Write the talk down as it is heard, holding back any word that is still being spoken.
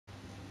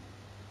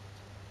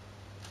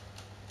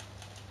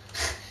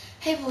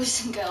Hey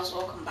boys and girls,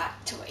 welcome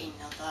back to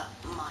another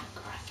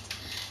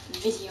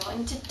Minecraft video,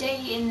 and today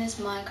in this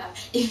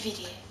Minecraft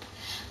video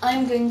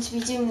I'm going to be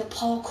doing the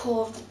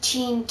parkour of the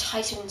Teen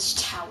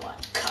Titans Tower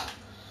Cup.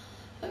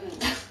 But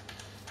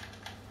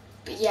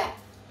yeah,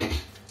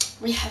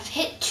 we have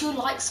hit 2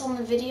 likes on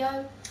the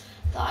video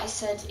that I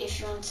said if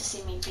you want to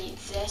see me beat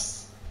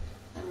this,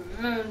 then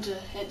remember to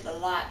hit the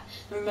like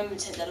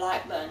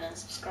button and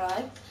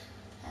subscribe,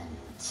 and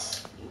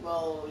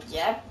well,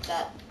 yeah,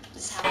 that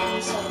is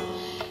happening. So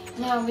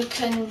now we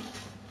can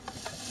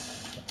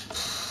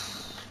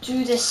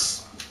do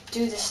this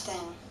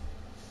thing.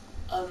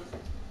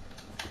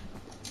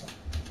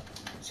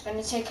 It's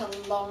going to take a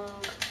long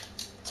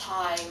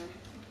time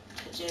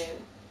to do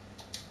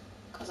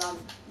because I'm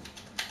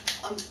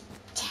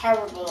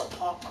terrible at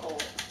parkour.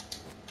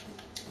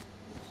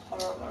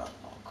 Horrible at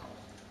parkour.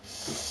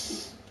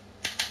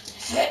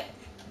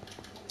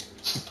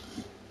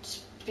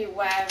 Just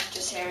beware of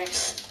just hearing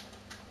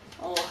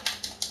or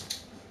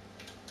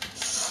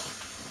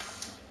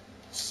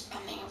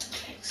spamming of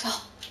clicks.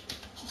 Oh,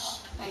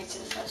 made it to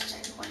the first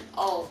checkpoint.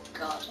 Oh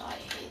god, I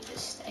hate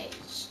this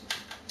stage.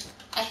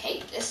 I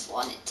hate this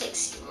one. It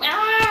takes you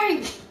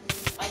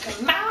like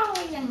a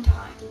million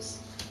times.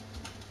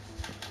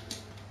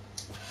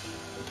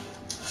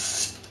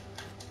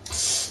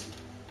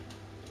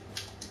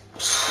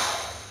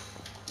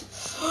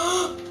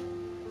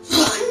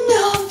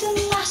 No,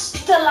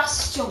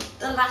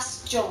 the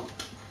last jump.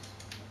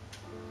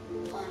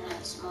 Oh no,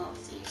 it's more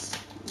of these.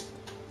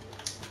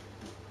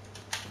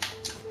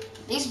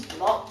 These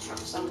block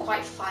jumps, I'm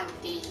quite fine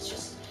with these.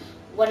 Just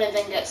when I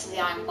then get to the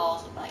iron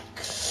bars, I'm like,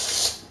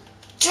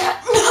 I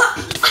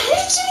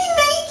literally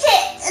made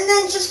it, and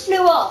then just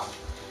flew off.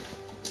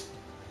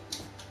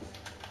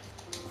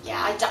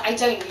 Yeah, I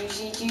don't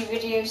usually do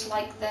videos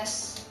like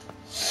this.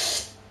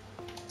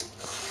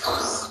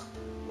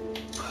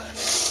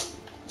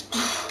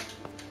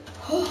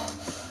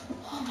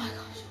 Oh my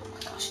gosh.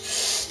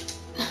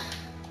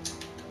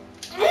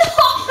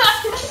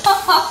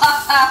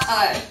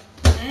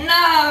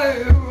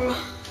 No!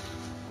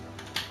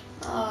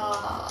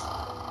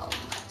 I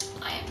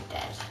am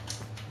dead.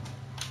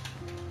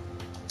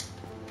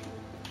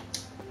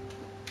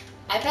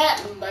 I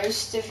bet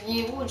most of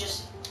you will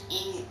just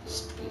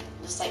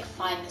like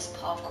find this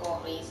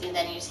parkour easy, and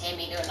then you just hear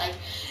me go like,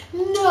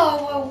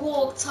 no, I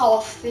walked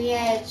off the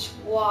edge.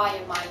 Why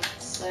am I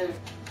so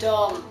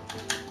dumb?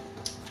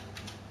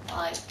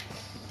 Like,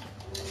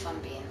 if I'm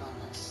being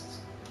honest.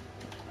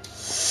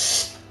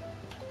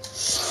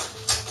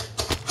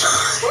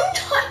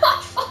 I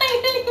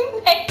finally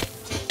made it.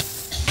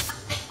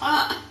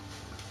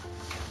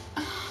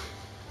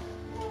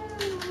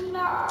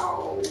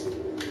 No.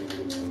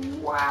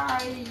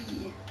 Why?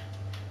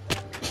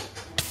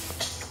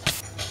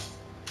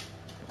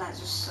 That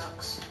just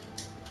sucks.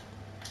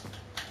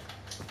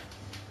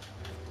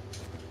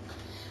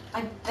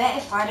 I bet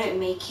if I don't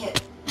make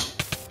it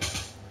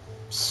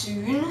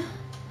soon,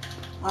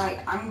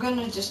 like, I'm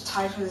gonna just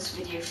title this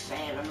video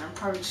fail, and I'm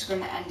probably just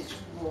gonna end it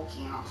just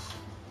walking off.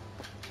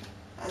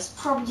 That's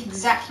probably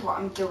exactly what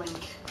I'm doing.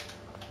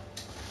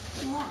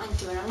 What am I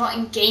doing? I'm not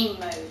in game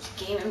mode.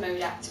 Gamer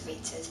mode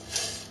activated.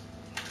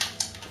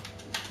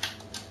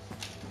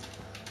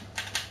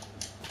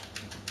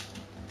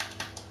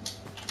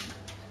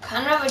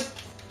 Kind of a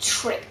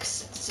trick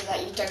so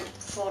that you don't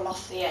fall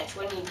off the edge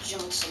when you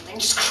jump something.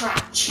 Just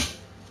crouch.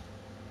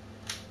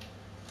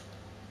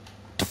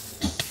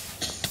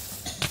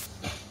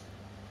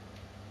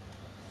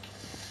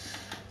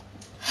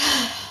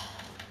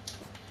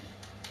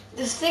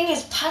 The thing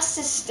is, past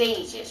this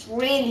stage, it's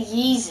really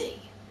easy.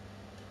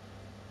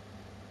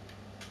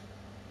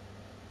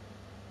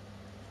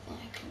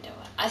 I can do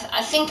it.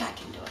 I think I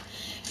can do it.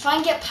 If I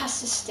can get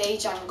past this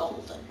stage, I'm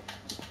golden.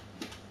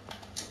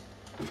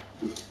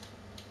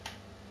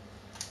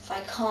 If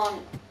I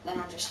can't, then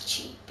I'll just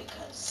cheat,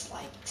 because,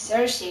 like,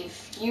 seriously,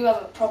 if you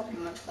have a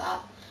problem with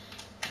that,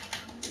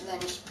 then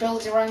just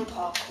build your own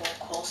parkour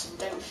course and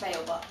don't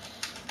fail. But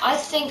I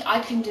think I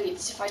can do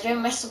it if I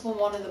don't mess up on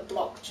one of the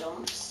block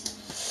jumps.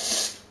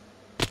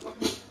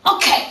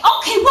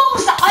 Okay, what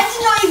was that? I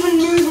did not even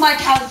move my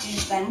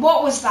characters then.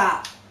 What was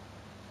that?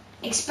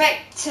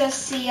 Expect to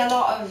see a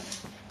lot of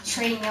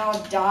train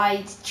yard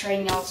died,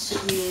 train yard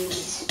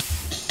screamed.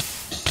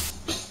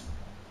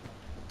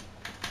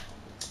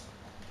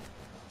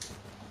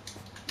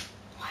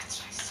 Why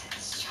did I set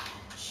this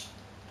challenge?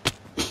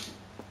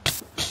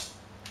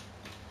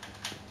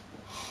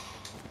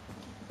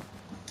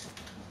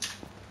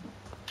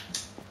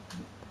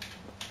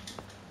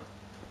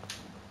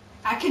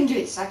 I can do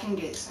this.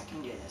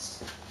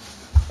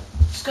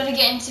 Just gotta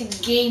get into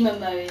gamer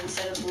mode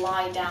instead of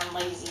lie down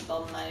lazy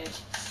bum mode.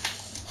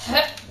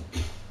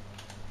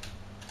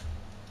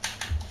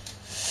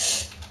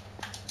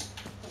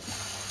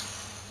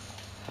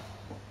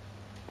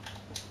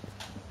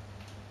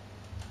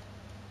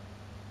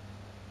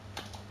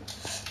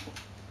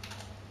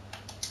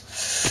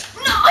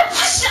 No, I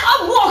pressed it.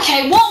 Oh,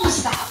 okay, what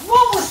was that?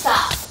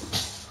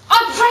 I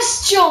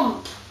pressed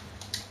jump.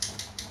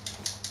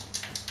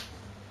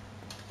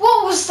 What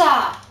was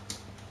that?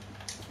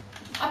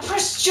 I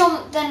pressed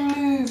jump, then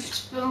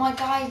moved, but my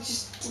guy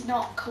just did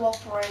not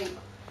cooperate.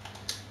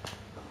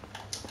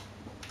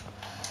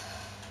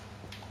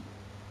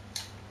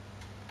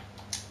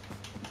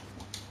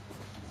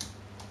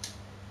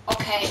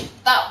 Okay,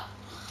 that...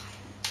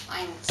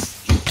 I'm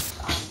really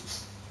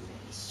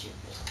stupid.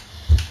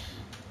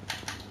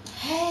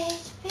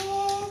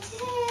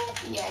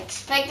 Yeah,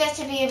 expect there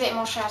to be a bit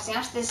more shouting.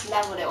 After this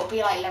level, it will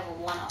be like level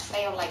 1. I'll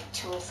fail like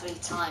 2 or 3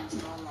 times,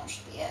 and then that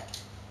should be it.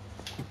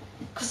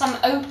 Because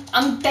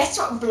I'm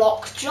better at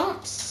block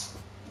jumps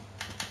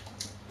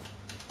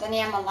than I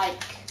am at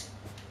like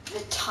the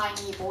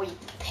tiny boy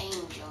pain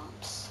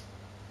jumps.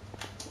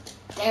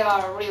 They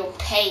are a real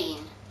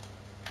pain.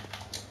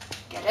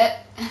 Get it?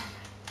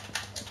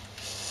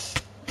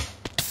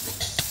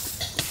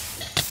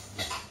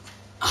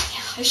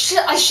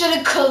 I should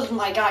have colored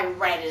my guy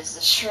red as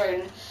the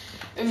show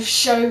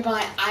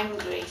my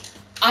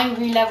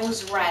angry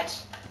levels red.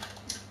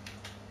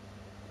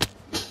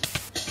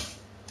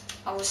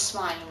 I was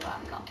smiling, but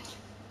I'm not.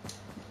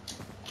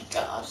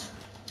 God.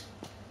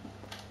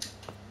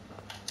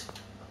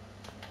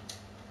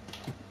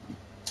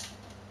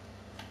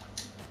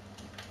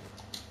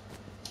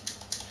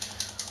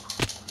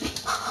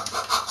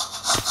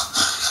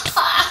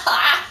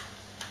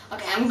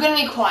 Okay, I'm gonna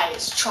be quiet.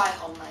 It's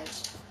try-hard mode.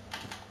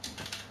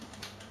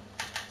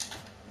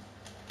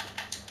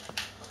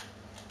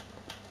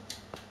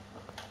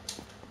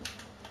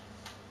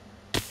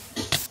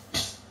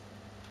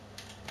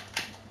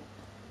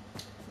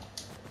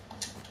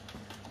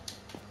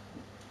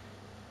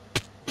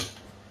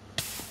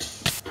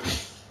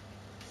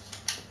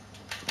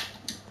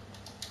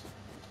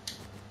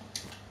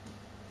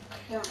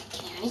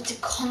 I need to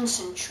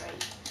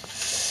concentrate.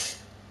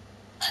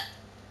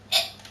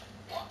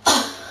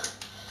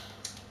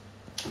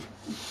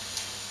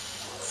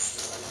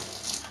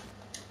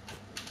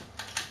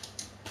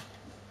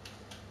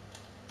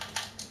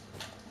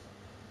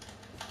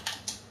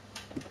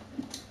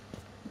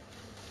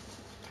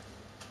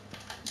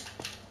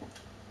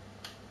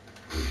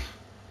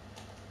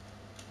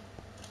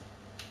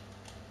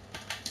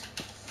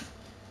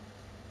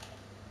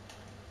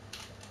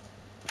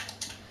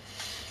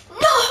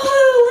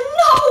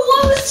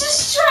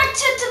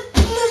 Distracted the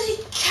bloody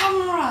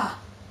camera.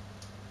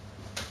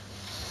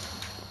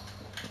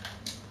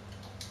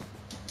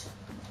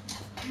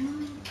 The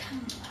blooming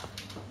camera.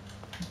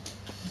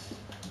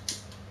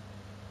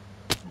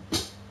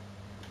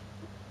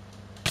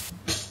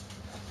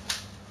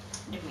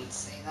 I didn't mean to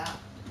say that.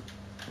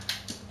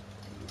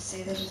 Didn't mean to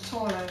say that at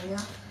all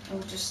earlier.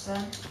 Or just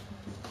then.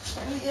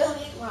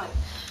 Right.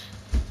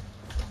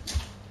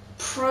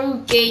 Pro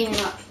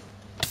gamer.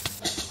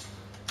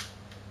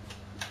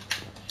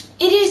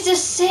 It is the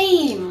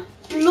same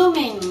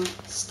blooming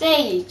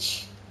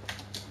stage.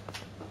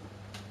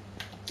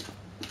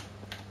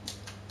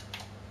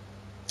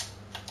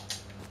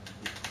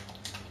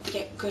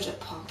 Get good at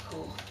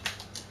parkour.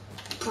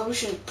 Probably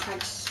should have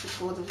practiced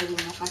before the video,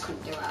 and if I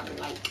couldn't do it, I'd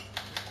be like,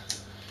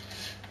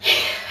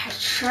 I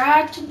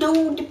tried to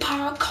do the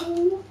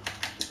parkour,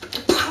 but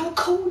the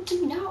parkour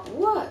did not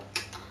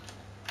work.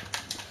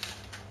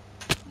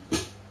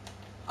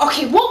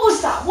 Okay, what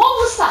was that? What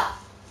was that?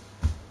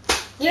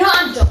 You know,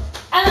 I'm done.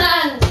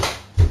 And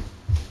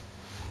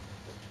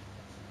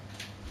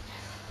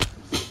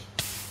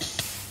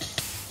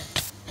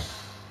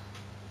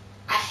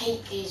I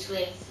hate these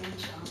weird thin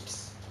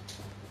jumps.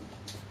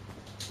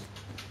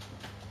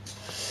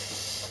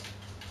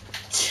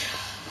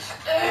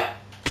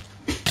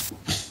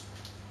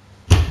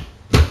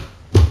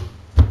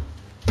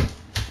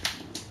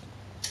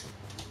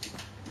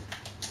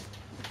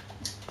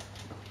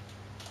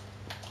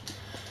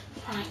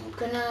 Right, I'm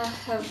gonna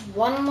have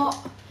one more.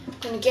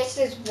 I'm gonna get to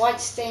those white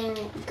stained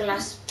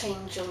glass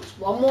pane jumps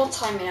one more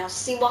time and I'll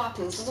see what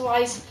happens.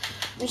 Otherwise,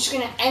 I'm just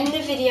gonna end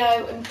the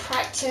video and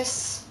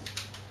practice.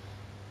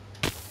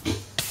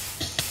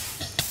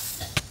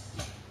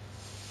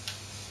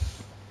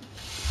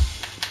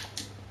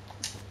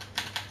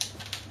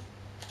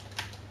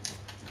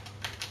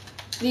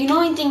 The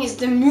annoying thing is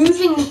the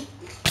moving.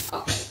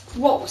 Oh,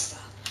 what was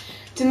that?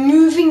 The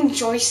moving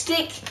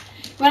joystick.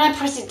 When I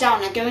press it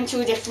down, I go into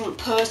a different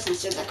person,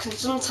 so that can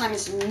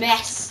sometimes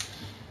mess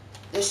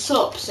this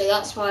up. So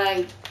that's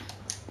why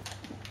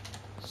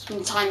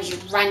sometimes you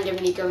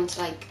randomly go into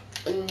like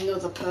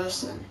another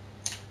person.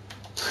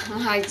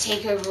 I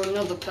take over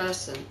another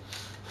person.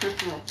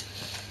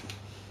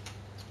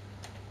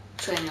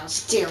 Trying to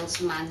steal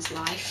a man's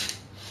life.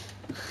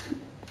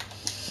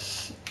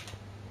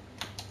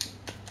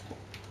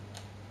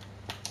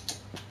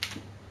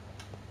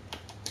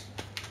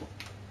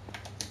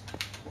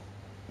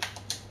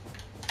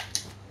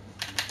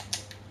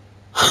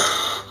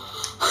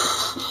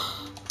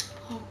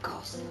 Oh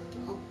god.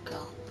 Oh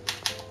god.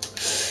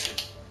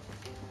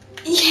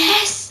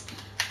 Yes!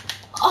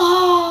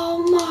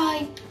 Oh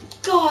my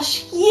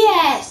gosh,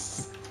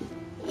 yes!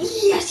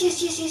 Yes,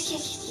 yes, yes, yes,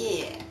 yes,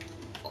 yeah.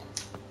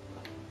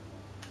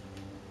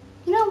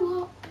 You know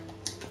what?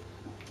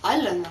 I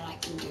learned that I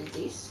can do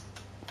this.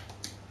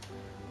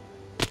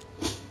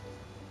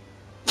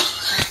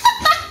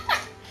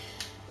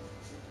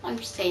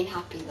 faint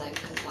happy though,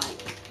 because like,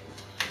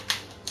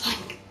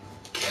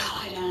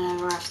 God, I don't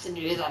ever have to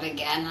do that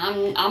again.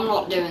 I'm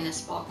not doing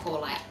this parkour.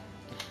 Like,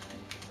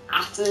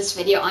 after this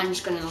video, I'm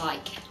just gonna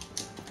like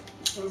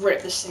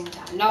rip this thing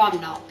down. No,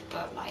 I'm not,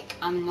 but like,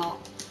 I'm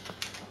not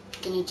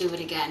gonna do it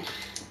again.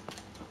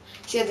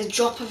 See, the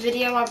dropper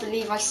video, I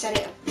believe I said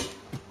it.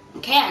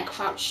 Okay, I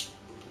crouched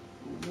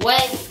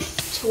way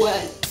too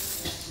early.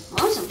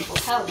 I was in full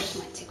hell. This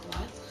might take a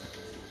while.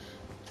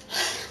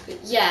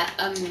 But yeah,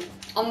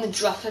 on the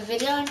dropper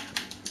video,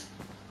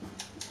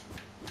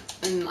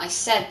 I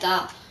said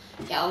that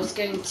yeah, I was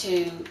going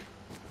to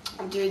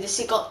do this.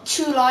 It got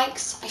 2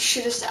 likes. I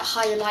should have set a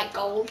higher like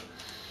goal,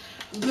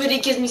 but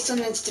it gives me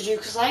something to do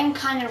because I am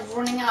kind of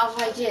running out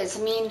of ideas.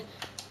 I mean,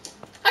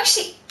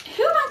 actually,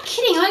 who am I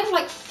kidding? I have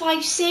like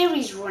 5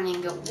 series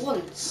running at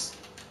once.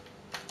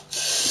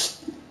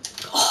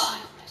 Oh, I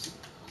almost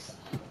lost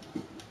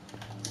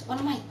that. What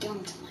am I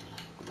doing to my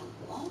life?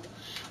 What?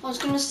 I was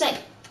gonna say.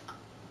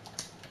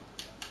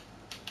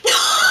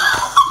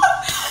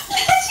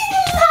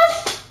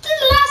 The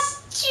last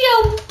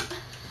jump.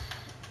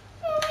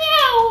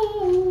 No.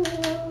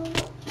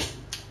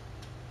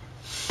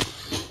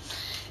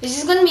 This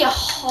is gonna be a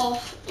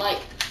half,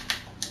 like,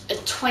 a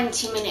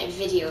 20-minute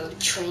video of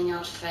train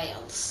yard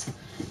fails.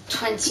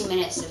 20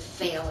 minutes of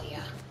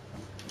failure.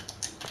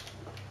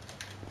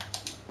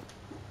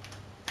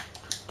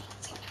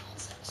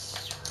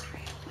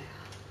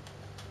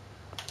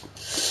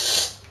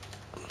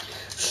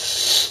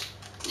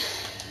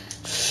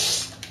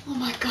 Oh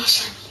my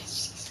gosh, I'm literally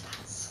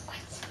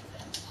sweating.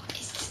 What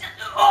is this?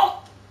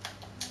 Oh!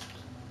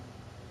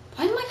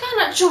 Why did my guy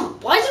not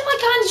jump? Why did my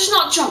guy just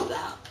not jump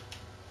there?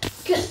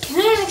 Can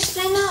anyone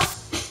explain that?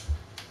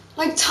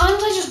 Like,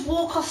 times I just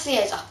walk off the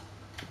edge.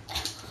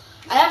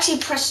 I actually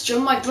press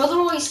jump. My brother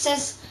always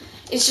says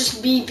it's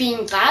just me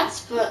being bad,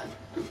 but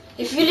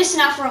if you listen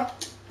out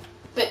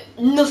but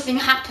nothing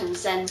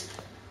happens, then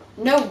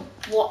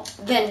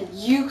then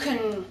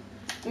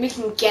we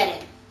can get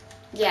it.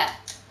 Yeah.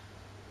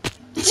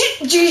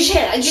 Did you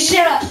hear that? Did you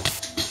hear that?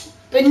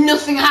 But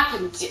nothing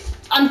happened.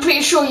 I'm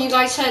pretty sure you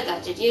guys heard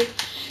that, did you?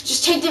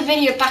 Just take the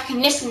video back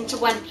and listen to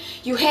when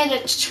you hear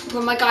that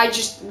when my guy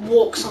just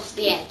walks off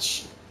the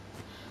edge.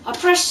 I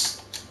press.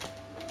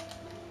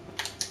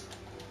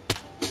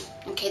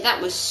 Okay,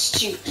 that was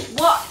stupid.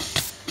 What?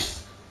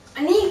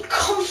 I need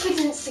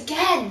confidence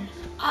again.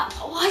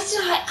 Why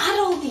did I add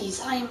all these?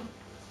 I am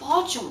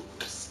bar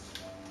jumps.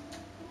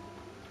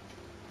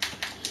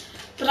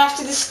 But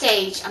after this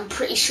stage, I'm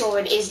pretty sure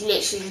it is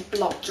literally just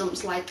block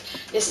jumps like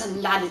this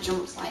and ladder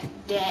jumps like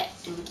that,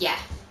 and yeah.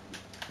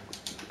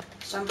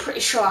 So I'm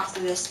pretty sure after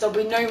this there'll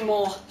be no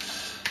more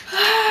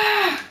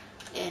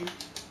in,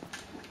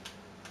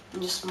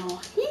 and just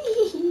more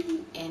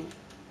in.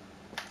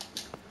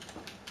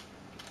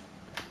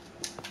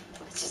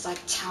 This is like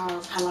Tower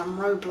of Hell on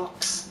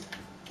Roblox.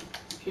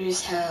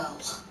 Who's hell?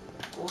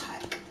 Or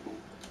heck?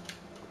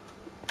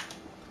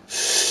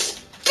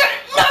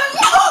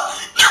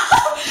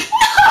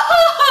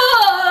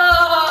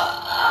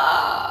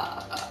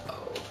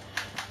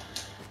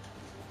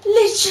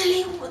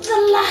 Literally,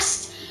 the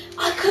last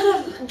I could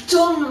have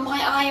done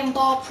my iron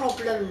bar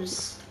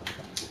problems,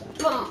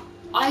 but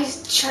I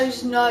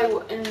chose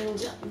no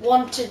and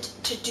wanted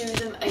to do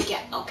them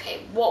again.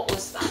 Okay, what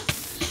was that?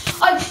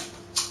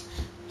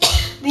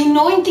 The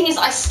annoying thing is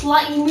I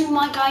slightly moved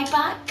my guy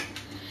back,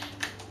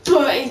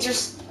 but it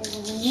just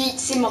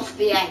yeets him off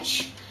the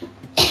edge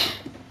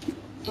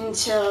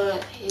into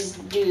his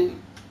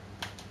doom.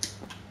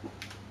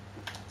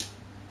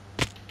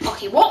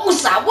 Okay, what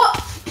was that? What?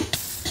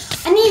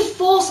 I need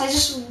force. I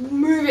just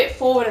move it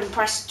forward and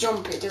press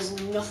jump. It does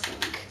nothing.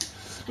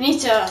 I need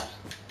to,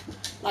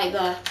 like,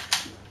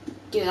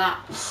 do that.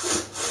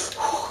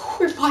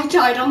 If I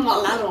died on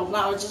that ladder,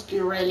 that would just be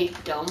really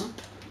dumb.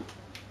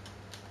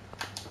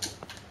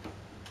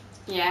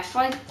 Yeah, if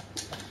I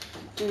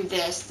do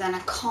this, then I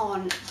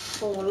can't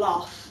fall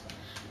off.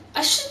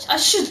 I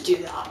should do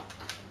that,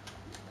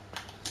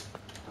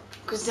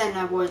 because then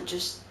I won't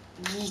just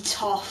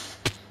yeet off.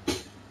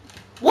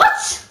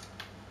 What?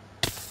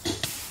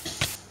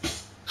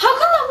 How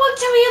come that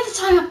worked every other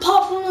time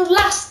apart from the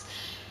last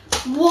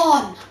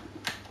one?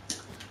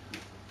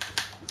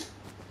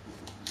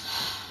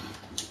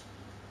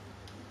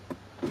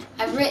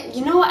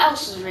 You know what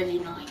else is really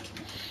annoying?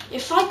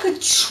 If I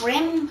could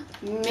trim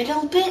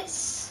middle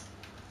bits,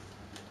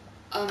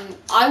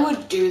 I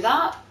would do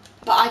that,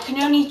 but I can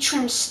only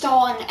trim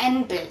start and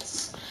end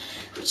bits,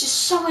 which is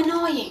so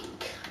annoying.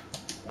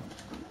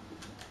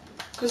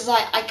 Because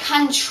like I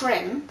can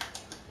trim,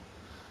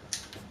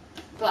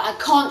 but I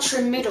can't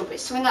trim middle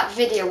bits. So in that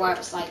video where it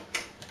was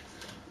like,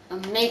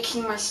 I'm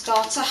making my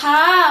starter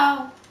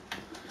house,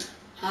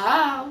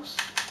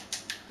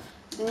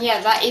 and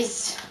yeah, that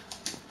is.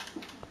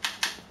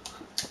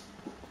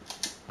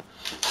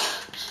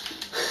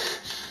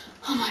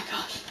 Oh my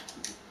gosh,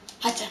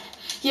 I don't know.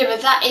 Yeah,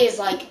 but that is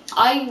like,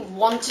 I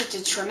wanted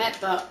to trim it,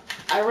 but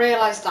I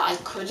realised that I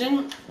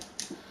couldn't.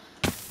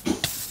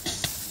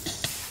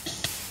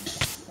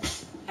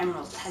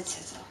 Emerald head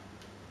scissor.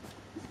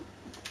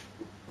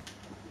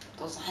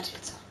 That was a head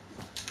hitter.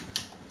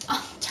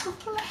 I'm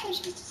terrible at head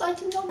hitters. I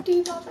did not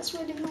do that. That's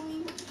really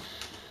annoying.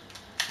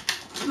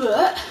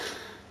 But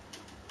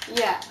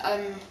yeah,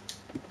 I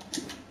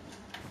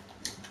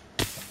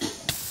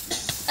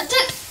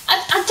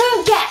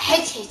don't get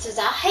head hitters.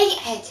 I hate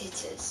head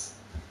hitters.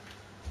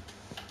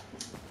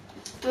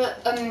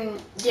 But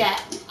yeah,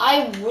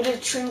 I would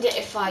have trimmed it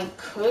if I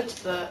could,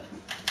 but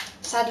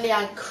sadly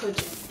I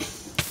couldn't.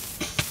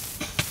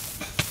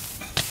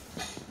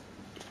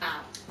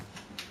 Ow.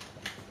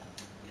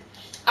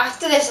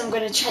 After this, I'm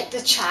going to check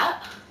the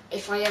chat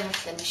if I ever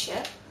finish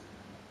it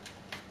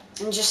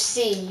and just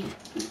see.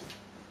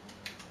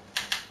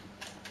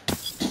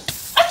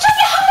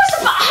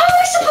 How am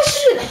I supposed to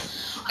do that?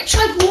 I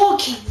tried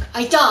walking,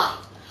 I die.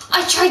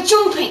 I tried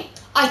jumping,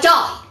 I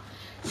die.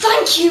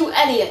 Thank you,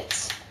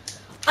 Elliot.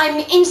 I'm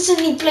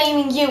instantly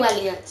blaming you,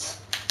 Elliot.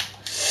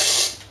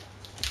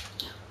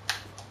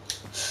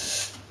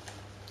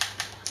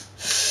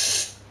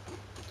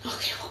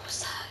 Okay, what was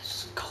that? It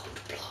was a gold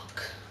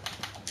block.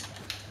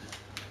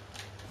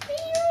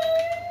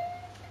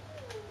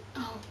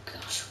 Oh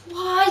gosh,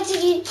 why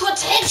did he put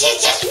it?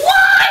 It's just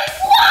why?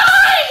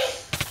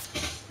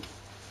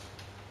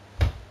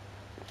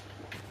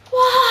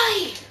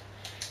 Why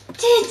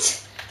did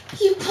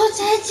you put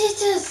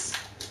editors?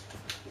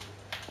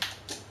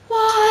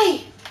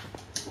 Why?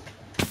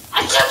 I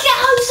don't get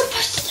how you're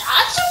supposed to. I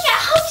don't get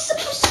how you're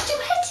supposed to do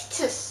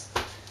editors.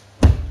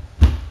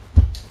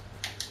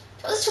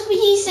 This would be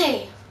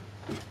easy.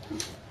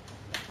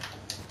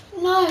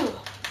 No.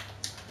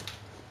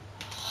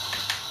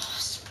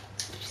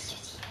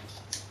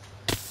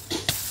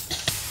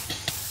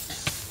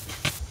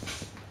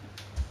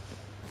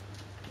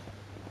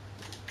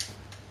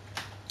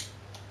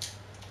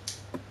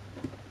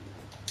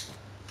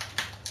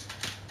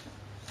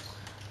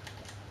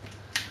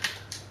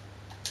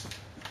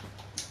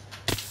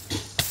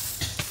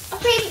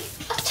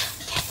 I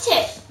don't get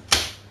it.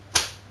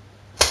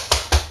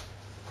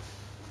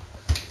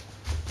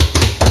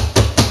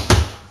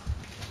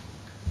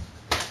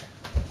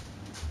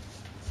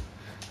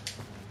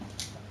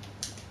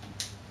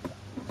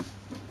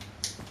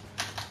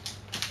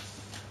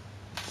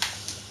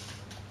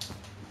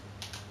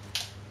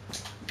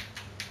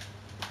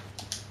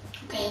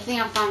 Okay, I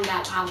think I found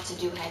out how to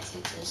do head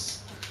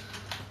hitters.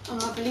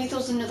 I believe there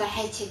was another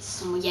head hitter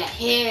somewhere. Yeah,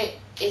 here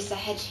is the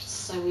head hitter,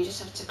 so we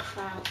just have to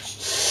crouch.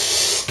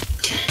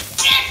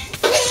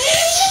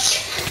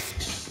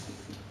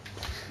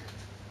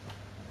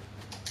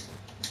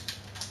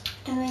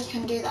 And then you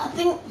can do that. I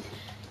think,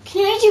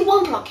 can you only do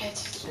one block head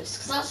hitters?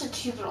 Because that's a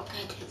 2-block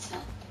head hitter.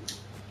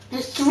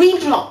 There's 3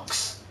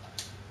 blocks.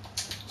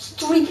 It's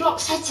 3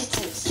 blocks head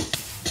hitters.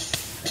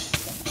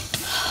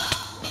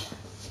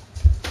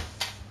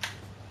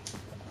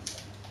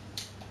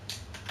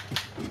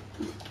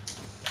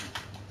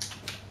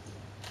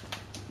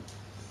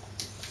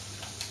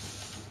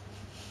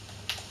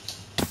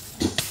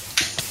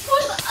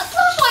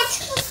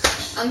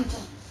 I'm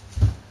done.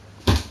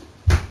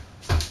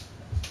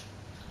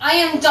 I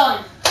am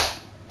done.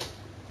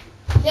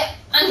 Yep,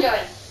 I'm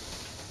going.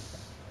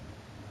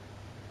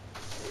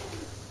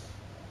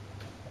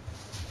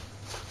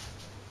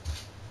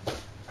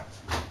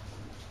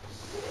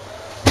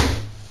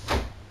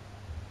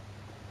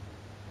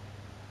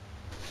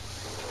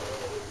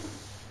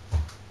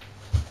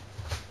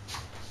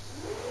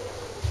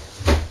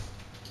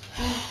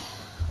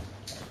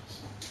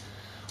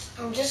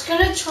 I'm just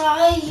gonna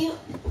try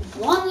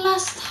one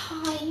last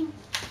time.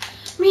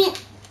 I mean,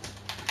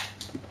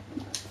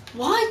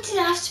 why did it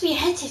have to be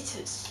head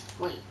hitters?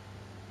 Wait,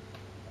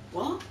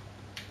 what?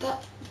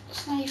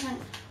 That's not even.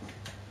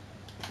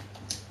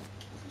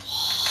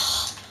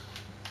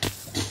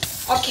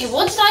 Okay,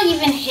 what did I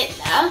even hit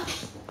there?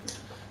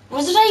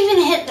 What did I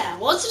even hit there?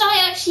 What did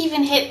I actually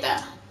even hit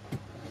there?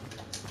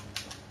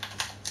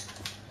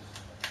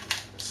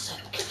 I'm so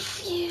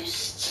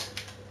confused.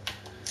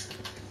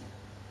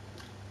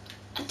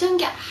 I don't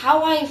get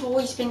how I've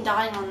always been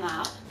dying on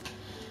that.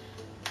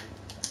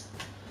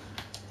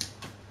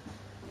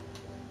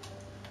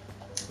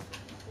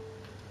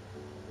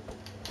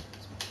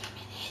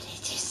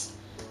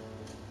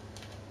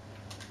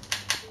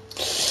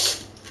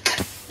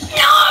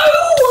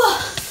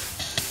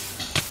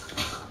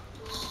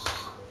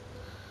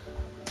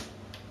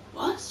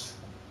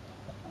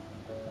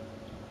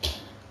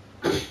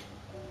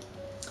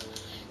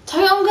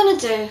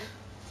 Do.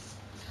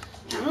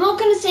 I'm not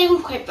going to save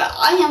and quit, but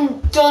I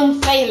am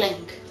done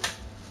failing.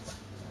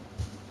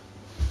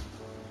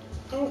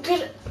 I'm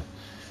good.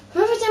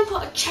 Whoever didn't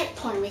put a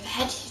checkpoint with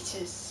head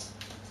hitters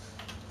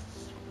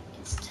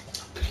instead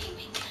of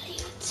blaming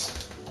Elliot.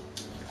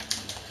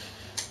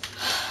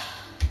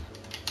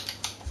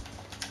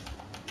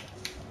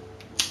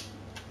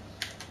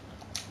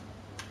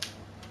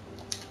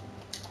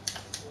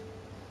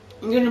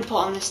 I'm going to put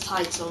on this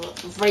title,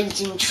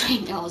 Raging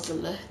Trainers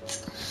Alert.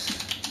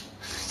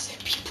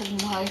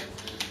 No.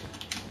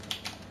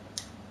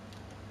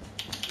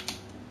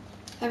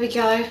 There we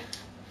go.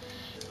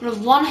 We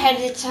have one head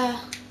hitter.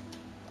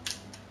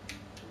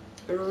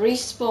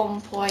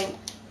 respawn point,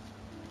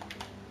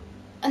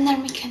 and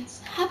then we can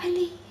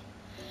happily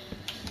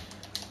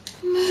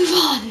move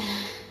on.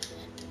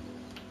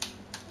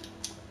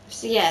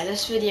 So yeah,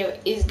 this video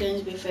is going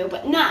to be a fail,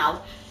 but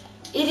now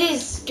it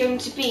is going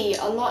to be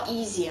a lot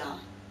easier.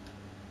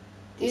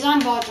 These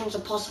iron bar jumps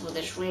are possible,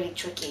 they're just really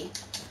tricky.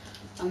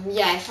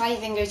 Yeah, if I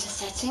then go to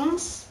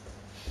settings,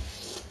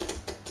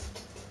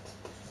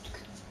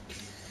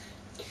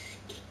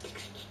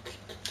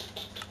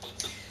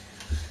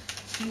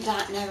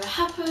 that never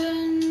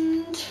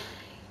happened.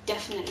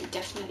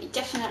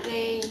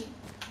 Definitely.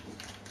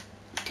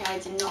 Okay, I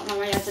did not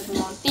know I added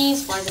more of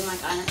these. Why did my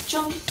guy not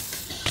jump?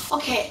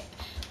 Okay,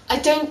 I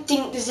don't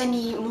think there's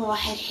any more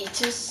head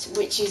hitters,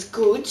 which is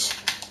good.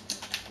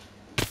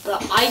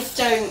 But I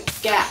don't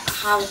get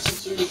how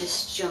to do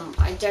this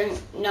jump. I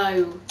don't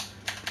know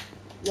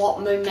what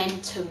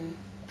momentum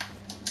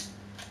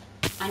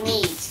I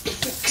need.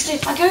 Because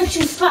if I go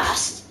too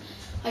fast,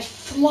 I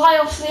fly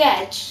off the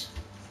edge.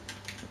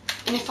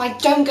 And if I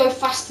don't go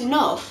fast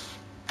enough,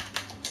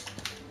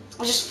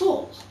 I'll just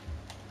fall.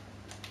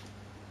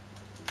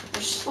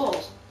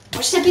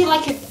 Or should there be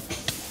like a...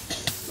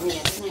 Oh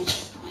yeah, there's no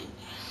checkpoint.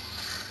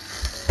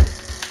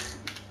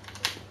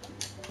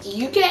 Do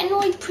you get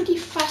annoyed pretty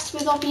fast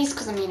with obbies?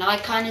 Because I mean, I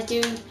kind of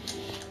do.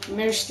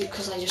 Mostly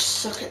because I just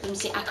suck at them.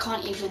 See, I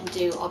can't even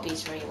do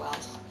obbies very well.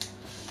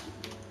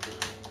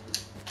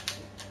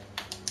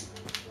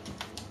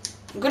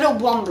 I'm good at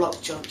one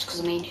block jumps because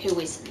I mean, who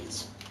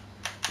isn't?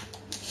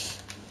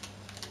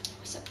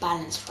 It's a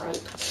balance rope.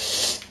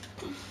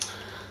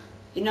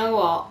 You know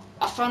what?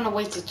 I found a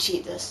way to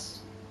cheat this.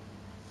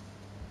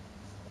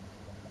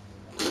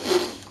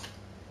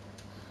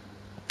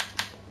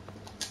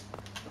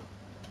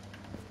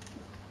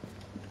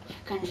 I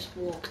can just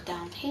walk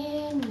down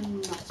here,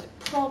 not a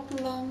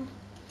problem.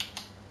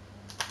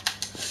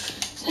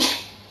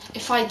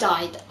 If I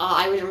died,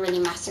 I wouldn't really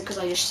matter because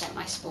I just set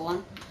my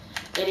spawn.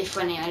 Really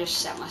funny, I just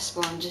set my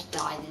spawn, just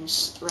died and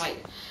just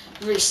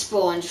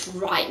respawned just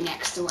right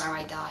next to where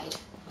I died.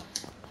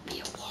 Me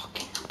a walk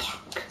in the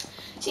park.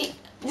 See,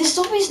 this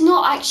zombie is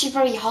not actually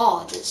very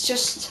hard. It's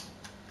just,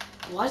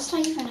 why did I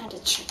even add a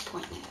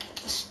checkpoint there?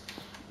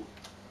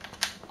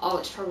 Oh,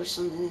 it's probably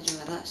something to do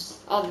with this.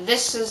 Oh,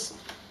 this is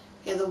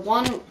the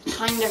one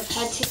kind of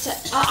head hitter.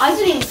 I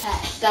don't even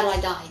care that I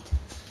died.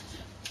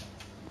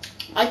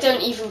 I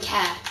don't even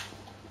care.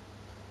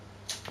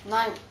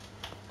 No.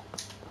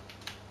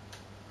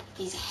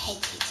 These head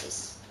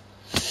hitters.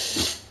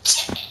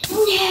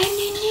 No.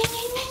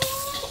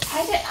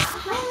 How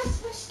am I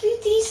supposed to do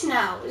these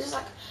now? It's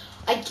like,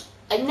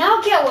 I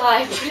now get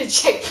why I put a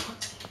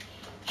checkpoint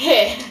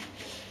here.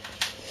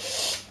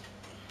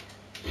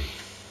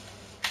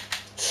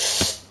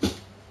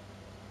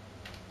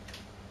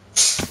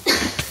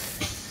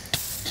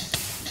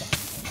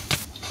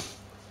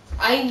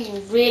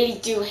 I really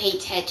do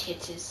hate head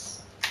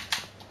hitters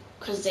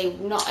because they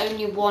not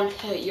only one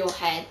hurt your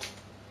head,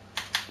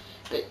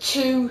 but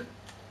two,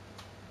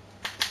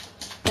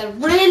 they're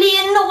really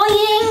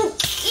annoying.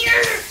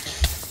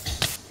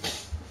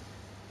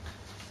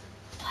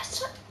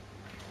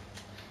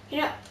 You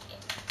know,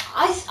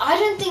 I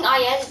don't think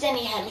I added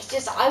any head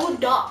hitters. I would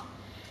not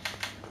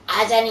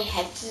add any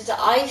head hitters.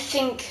 I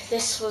think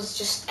this was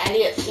just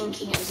Elliot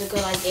thinking it was a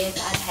good idea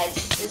to add head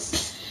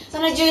hitters.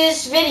 Then I do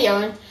this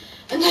video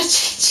and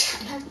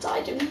I've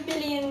died a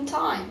million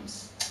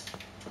times.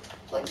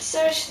 Like,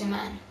 seriously,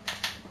 man.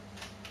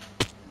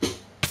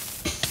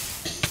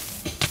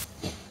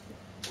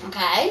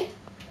 Okay.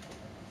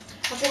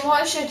 I think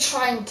what I should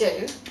try and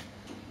do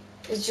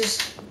is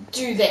just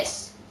do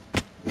this.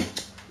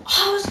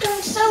 I was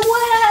going so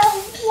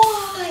well.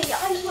 Why?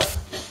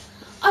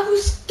 I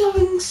was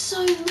going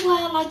so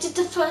well. I did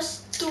the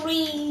first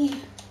 3.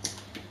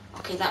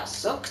 Okay, that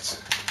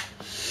sucked.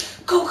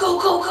 Go, go,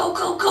 go, go,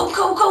 go, go,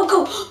 go, go,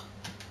 go.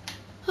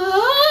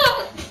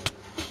 Ah.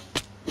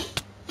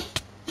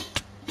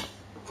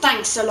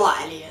 Thanks a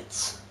lot,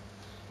 Elliot.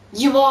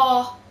 You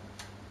are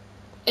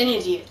an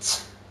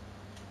idiot.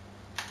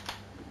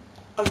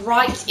 A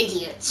right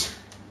idiot.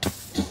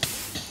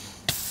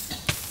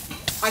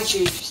 I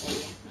choose to say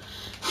it.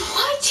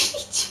 Why did he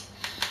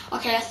do?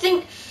 Okay, I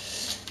think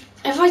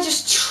if I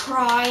just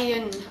try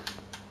and...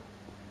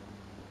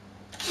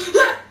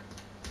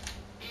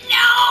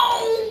 No!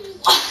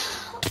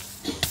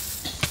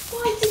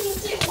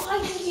 Why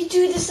did you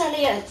do this,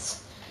 Elliot?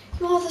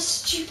 You are the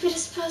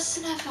stupidest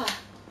person ever.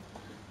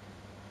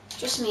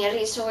 Just me,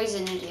 Elliot's always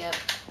an idiot.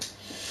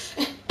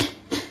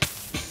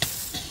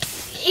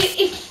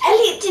 If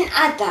Elliot didn't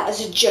add that as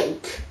a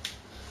joke,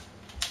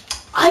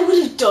 I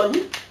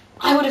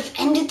would have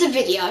ended the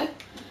video.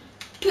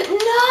 But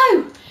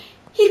no!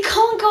 He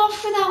can't go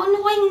off without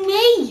annoying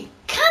me,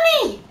 can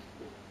he?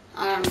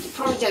 You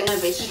probably don't know,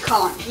 but he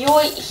can't. He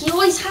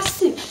always has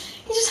to.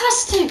 He just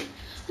has to.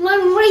 And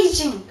I'm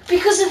raging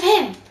because of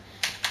him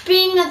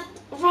being a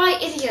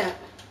right idiot.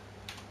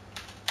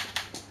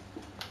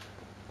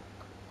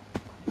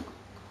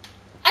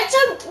 I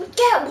don't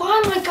get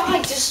why my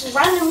guy just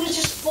randomly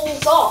just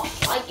falls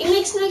off. Like, it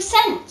makes no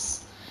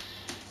sense.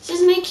 This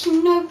is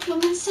making no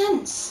plumbing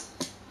sense.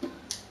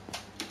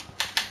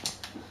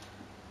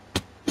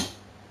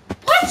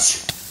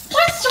 What?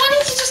 What? Do I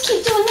need to just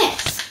keep doing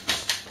this?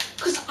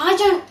 Because I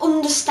don't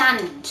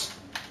understand.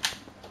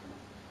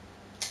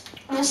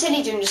 I'm not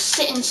silly doing just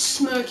sitting,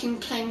 smirking,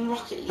 playing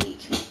Rocket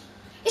League.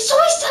 It's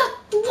always that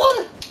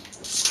one.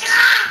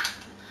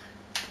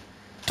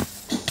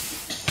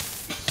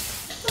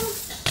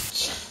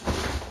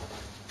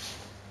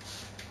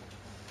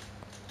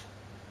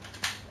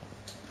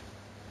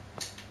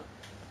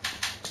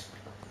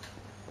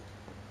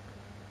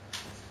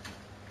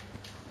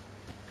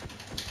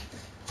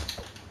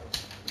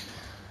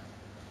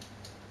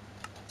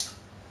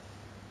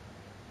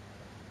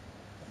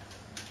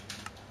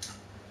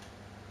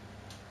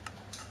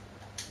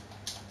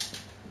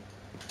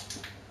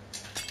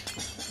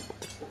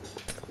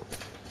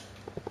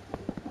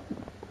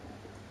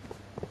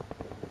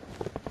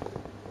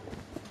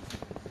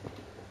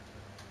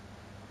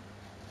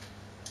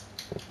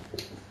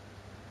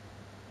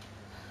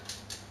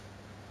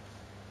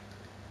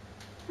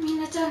 I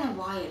mean, I don't know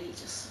why he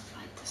does stuff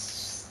like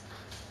this.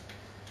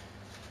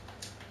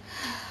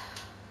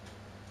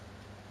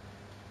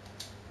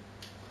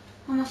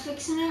 Am I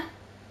fixing it?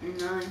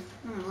 No,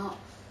 I'm not.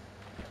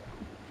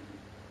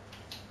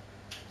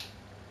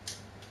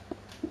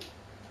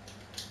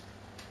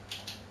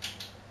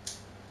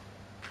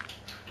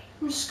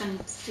 I'm just going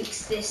to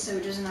fix this so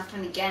it doesn't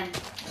happen again.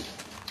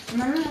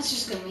 And then that's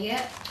just going to be it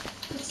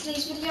for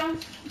today's video.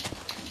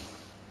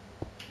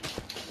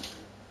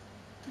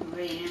 I don't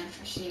really know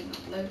if I should even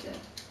upload it.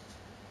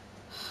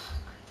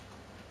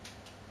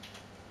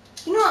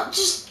 You know what,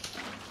 just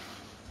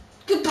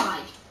goodbye.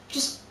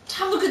 Just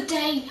have a good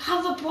day,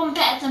 have a one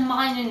better than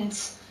mine, and